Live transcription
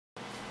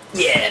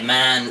Yeah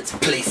man, let's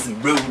play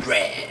some Road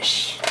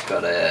Rash.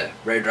 Got a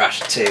Road Rash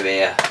 2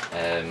 here,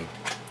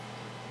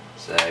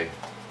 so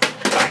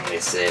bang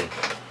this in,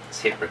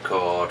 let's hit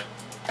record,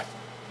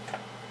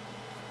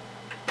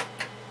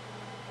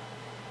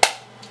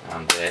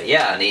 and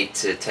yeah, I need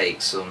to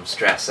take some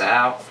stress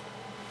out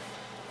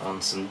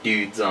on some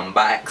dudes on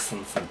bikes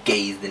and some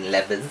gays in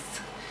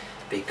levers,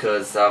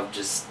 because I've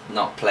just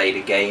not played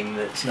a game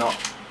that's not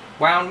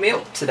wound me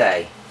up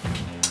today.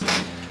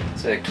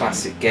 So,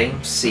 classic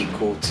game,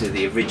 sequel to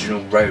the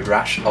original Road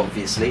Rash,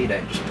 obviously. You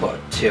don't just put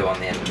a 2 on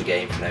the end of the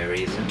game for no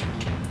reason.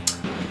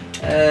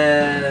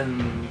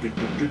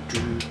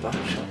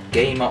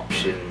 Game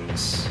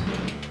options.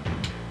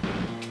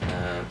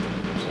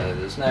 So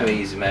there's no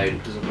easy mode,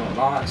 it doesn't look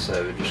like,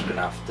 so we're just going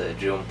to have to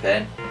jump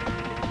in.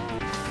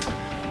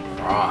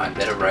 Right,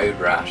 bit of Road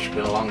Rash. Been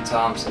a long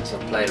time since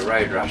I've played a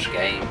Road Rash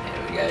game.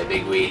 Here we go,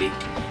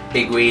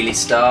 big wheelie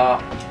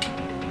start.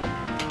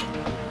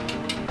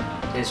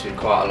 Seems to be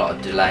quite a lot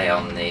of delay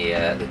on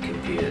the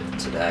computer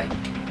today.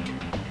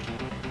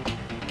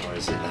 Or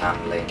is it the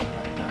handling?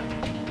 I don't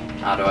know.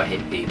 How do I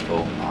hit people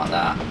like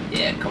that?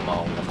 Yeah, come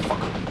on,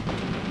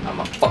 motherfucker.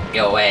 I'ma fuck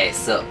your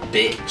ass up,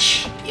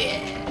 bitch.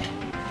 Yeah.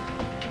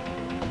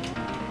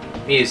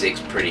 Music's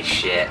pretty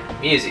shit.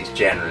 Music's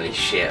generally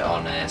shit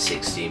on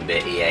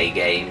 16-bit EA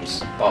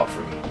games, apart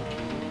from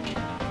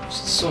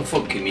some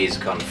funky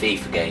music on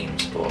FIFA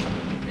games. But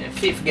you know,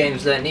 FIFA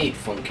games don't need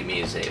funky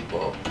music,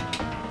 but.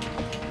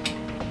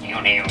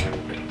 Yeah.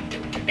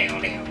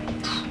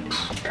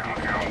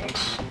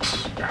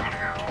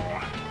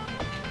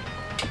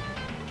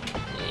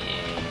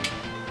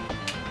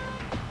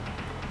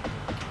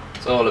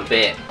 It's all a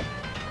bit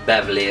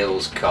Beverly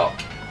Hills Cop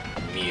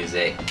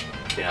music,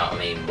 if you know what I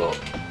mean, but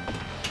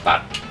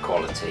bad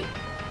quality.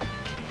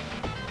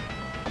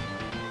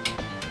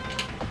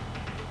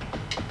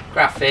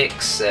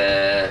 Graphics,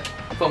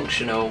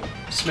 functional,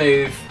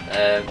 smooth.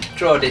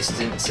 Draw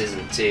distance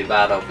isn't too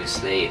bad,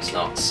 obviously, it's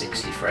not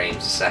 60 frames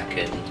a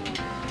second.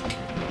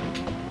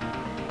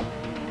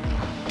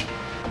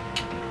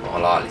 More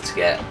likely to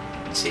get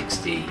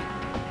 60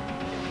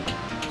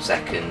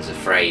 seconds a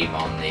frame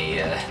on the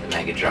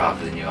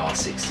Megadrive than you are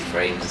 60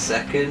 frames a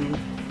second.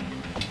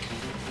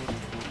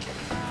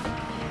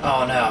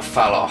 Oh no, I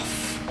fell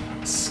off.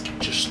 It's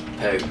just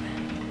poo.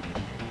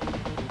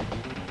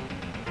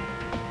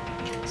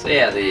 So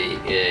yeah,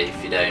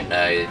 if you don't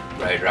know,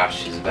 Road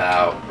Rash is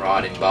about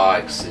riding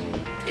bikes and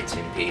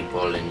hitting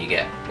people, and you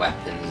get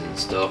weapons and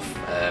stuff.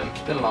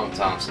 It's been a long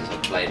time since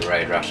I've played a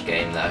Road Rash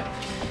game though,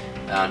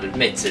 and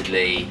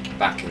admittedly,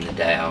 back in the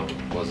day I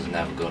was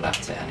never good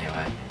at it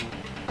anyway.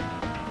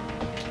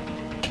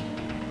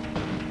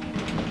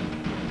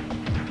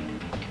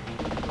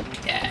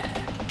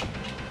 Yeah,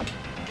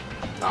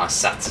 nice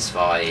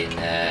satisfying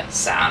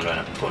sound when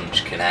a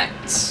punch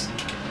connects.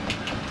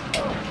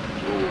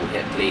 Ooh,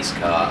 hit a police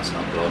car, that's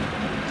not good.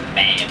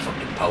 Man,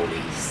 fucking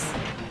police.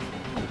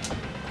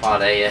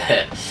 Quite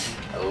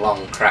a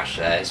long crash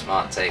there, this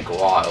might take a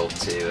while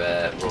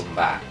to run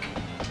back.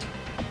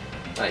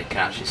 No, you can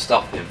actually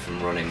stop him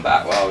from running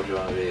back, why would you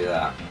want to do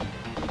that?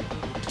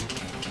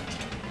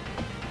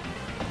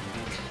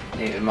 I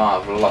think we might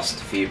have lost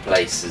a few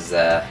places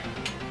there.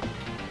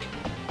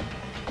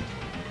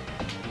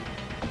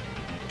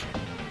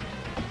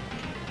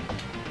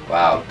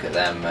 Wow, look at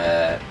them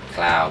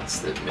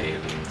clouds that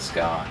move in the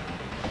sky.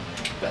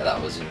 Bet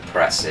that was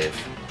impressive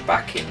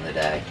back in the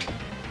day.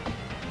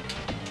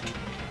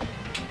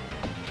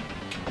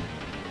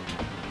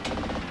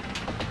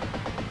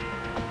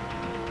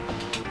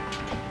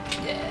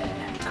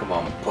 Yeah, come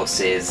on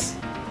pussies.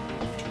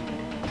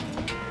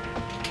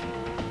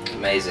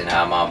 Amazing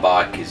how my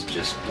bike is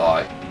just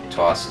like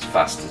twice as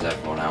fast as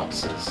everyone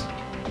else's.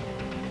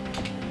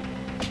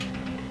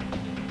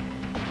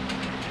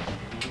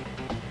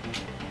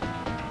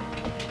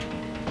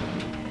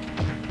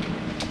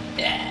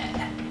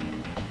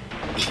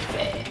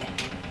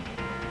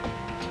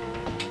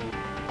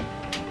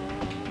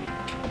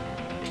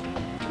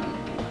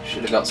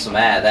 Should have got some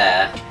air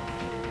there,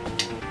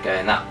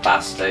 going that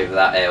fast over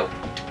that hill.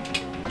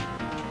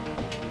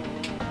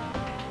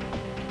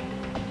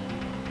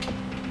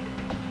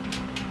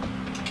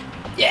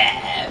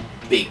 Yeah,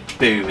 big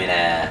booming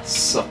air,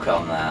 suck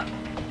on that.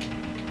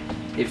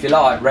 If you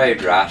like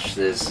Road Rash,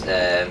 there's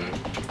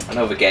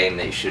another game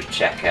that you should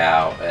check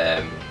out,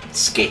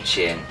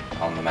 Skitching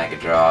on the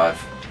Megadrive.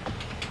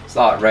 It's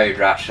like Road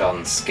Rash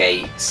on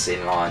skates,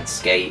 inline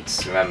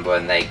skates. Remember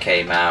when they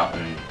came out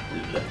and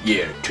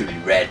yeah, totally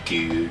rad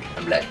dude,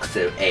 I'm like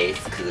so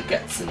ace because I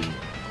got some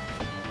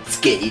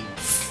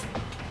skates.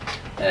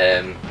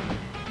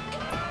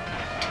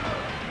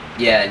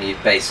 Yeah, and you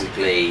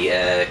basically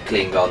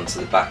cling on to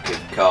the back of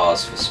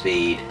cars for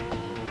speed.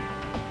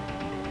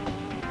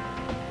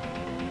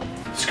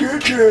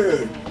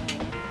 Skitching!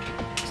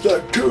 It's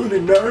like totally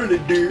gnarly,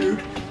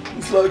 dude.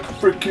 It's like a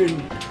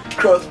freaking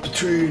cross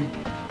between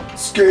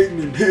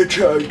skating and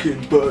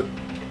hitchhiking, but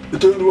I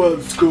don't know why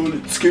it's called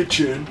it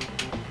skitching.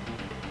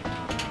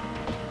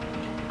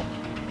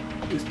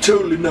 It's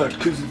totally not,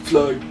 because it's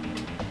like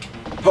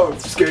half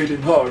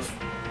skating, half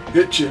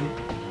hitching.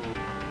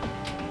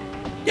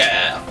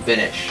 Yeah,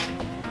 finish.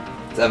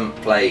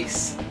 7th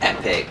place,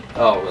 epic.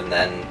 Oh, and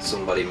then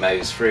somebody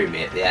mows through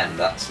me at the end,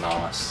 that's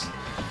nice.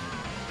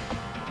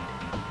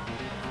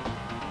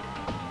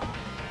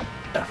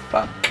 The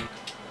fuck?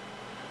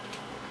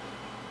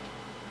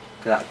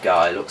 That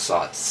guy looks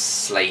like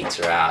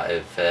Slater out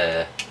of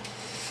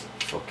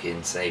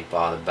fucking Saved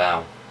by the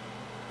Bell.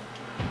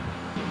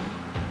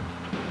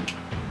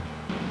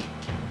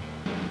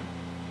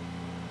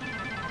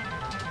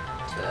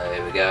 So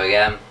here we go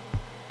again.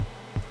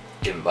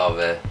 Didn't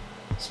bother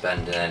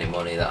spending any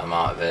money that I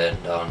might have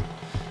earned on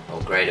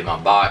upgrading my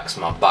bikes.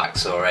 My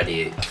bike's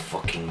already a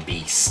fucking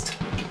beast.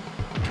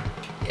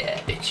 Yeah,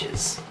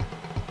 bitches.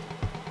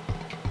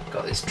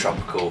 Got this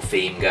tropical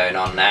theme going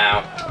on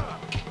now.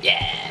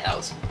 Yeah, that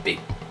was a big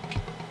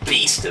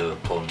beast of a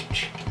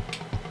punch.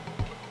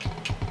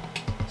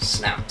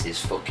 Snapped his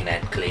fucking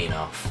head clean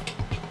off.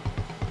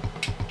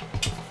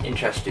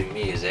 Interesting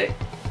music.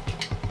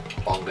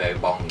 Bongo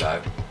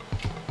bongo.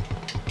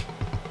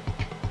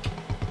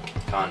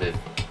 Kind of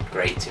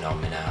grating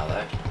on me now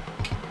though.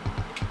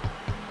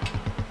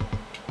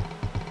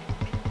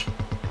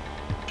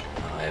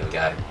 Oh, here we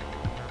go.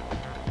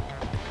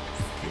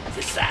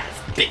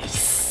 Synthesized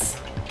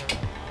bass.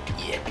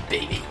 Yeah,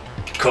 baby.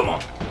 Come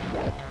on.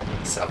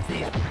 Let's have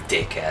these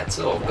dickheads.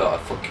 Oh, I've got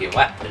a fucking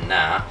weapon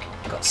now.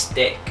 Got a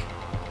stick.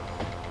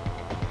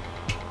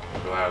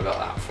 Wonder where I got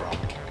that from.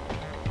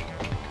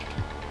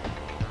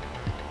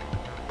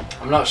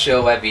 I'm not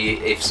sure whether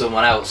if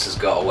someone else has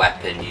got a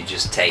weapon, you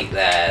just take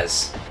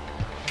theirs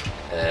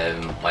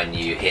when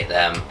you hit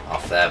them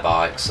off their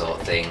bike, sort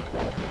of thing.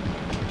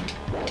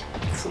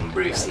 Some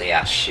Bruce Lee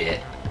ass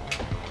shit.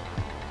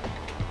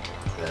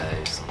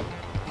 So, some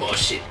more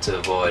shit to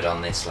avoid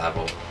on this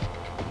level.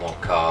 More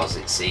cars,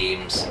 it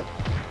seems.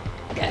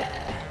 Yeah.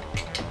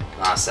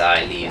 Nice how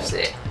he leaves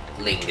it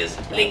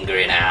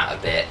lingering out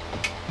a bit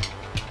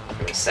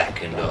for a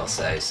second or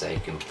so you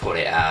can put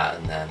it out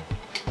and then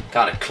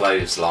kind of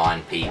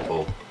clothesline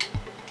people.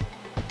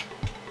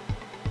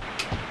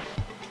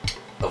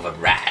 Other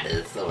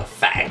riders, other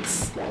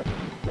fags.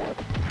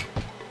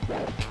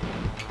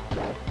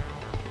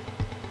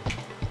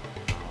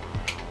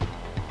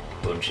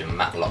 Bunch of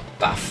Matlock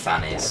Bath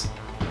fannies.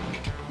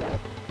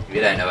 If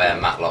you don't know where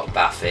Matlock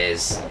Bath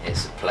is,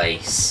 it's a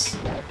place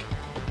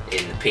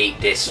in the Peak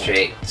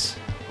District,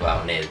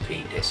 well near the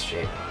Peak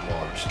District,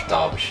 more just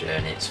Derbyshire,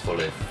 and it's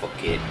full of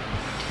fucking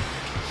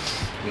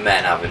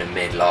men having a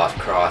midlife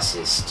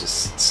crisis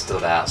just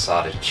stood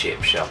outside a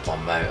chip shop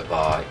on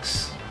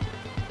motorbikes.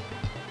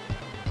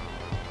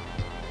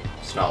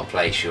 It's not a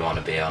place you want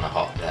to be on a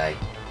hot day,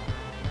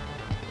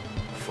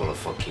 full of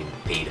fucking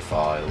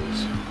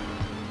paedophiles.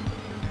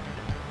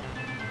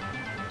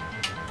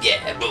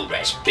 Yeah, road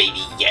rash,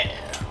 baby, yeah.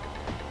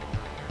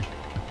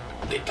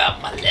 Whip out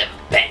my leather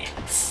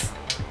pants.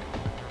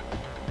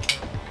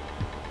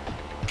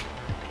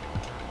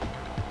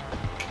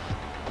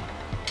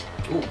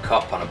 Ooh,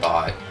 cop on a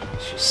bike.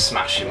 Just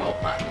smash him up,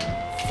 man.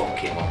 Fuck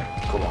him up.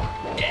 Come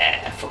on.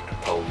 Yeah, fuck the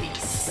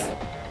police.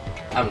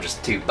 I'm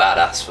just too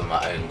badass for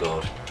my own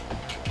good.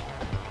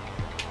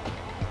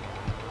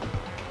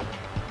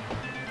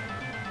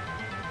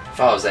 If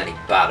I was any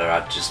badder,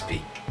 I'd just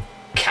be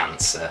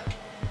cancer.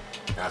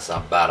 That's how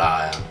bad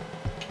I am.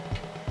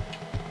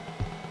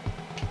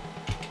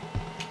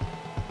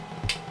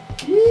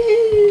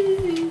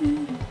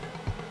 Yee.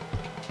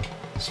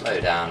 Slow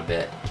down a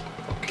bit.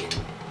 Fucking.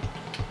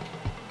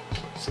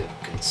 See if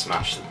I can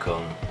smash the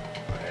cunt.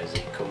 Where is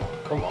he? Come on,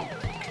 come on.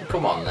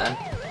 Come on then.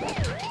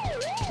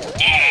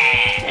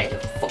 Yeah, you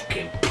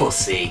fucking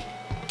pussy.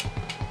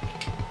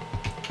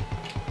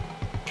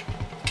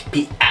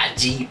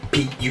 P-I-G-P-U-S-S-Y.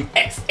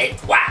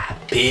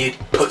 Big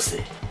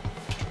pussy.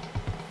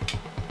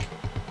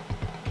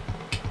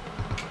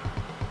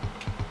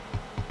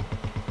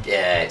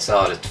 Yeah, it's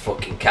harder to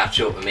fucking catch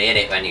up with me,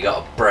 innit, when you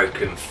got a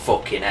broken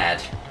fucking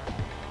head.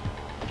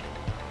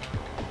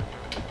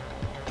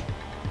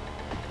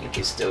 I think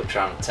he's still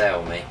trying to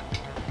tail me.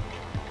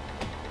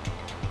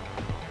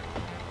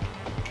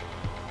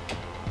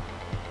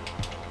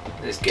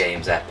 This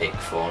game's epic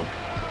fun.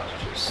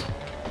 It's just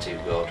too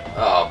good.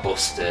 Oh,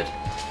 busted.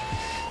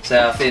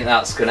 So I think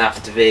that's going to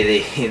have to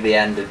be the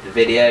end of the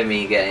video,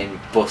 me getting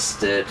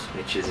busted,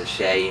 which is a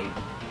shame.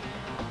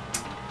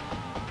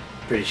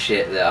 Pretty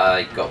shit that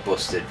I got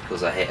busted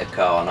because I hit a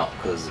car, not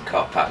because the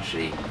cop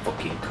actually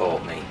fucking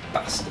caught me,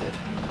 bastard.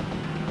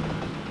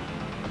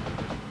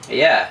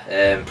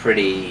 Yeah,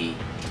 probably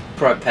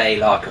pay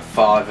like a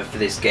 £5 for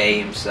this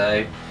game,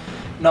 so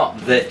not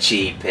the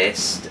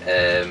cheapest,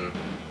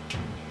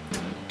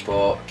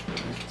 but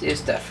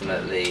it's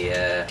definitely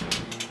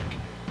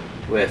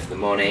worth the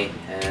money.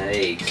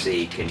 You can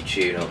see you can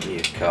tune up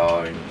your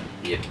car and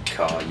your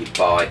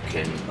bike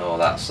and all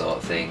that sort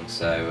of thing,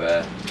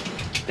 so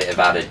bit of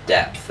added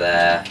depth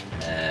there.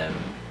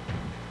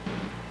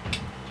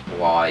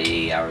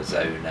 Hawaii,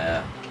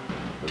 Arizona,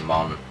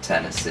 Vermont,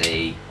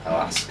 Tennessee,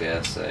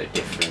 Alaska, so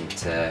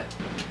different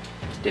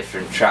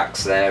different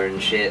tracks there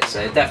and shit,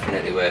 so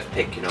definitely worth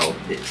picking up.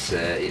 It's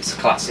a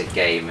classic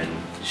game and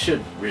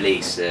should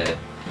release a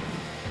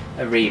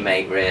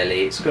remake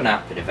really. It's going to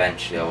happen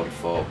eventually, I would have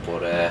thought,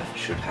 but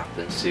should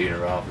happen sooner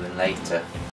rather than later.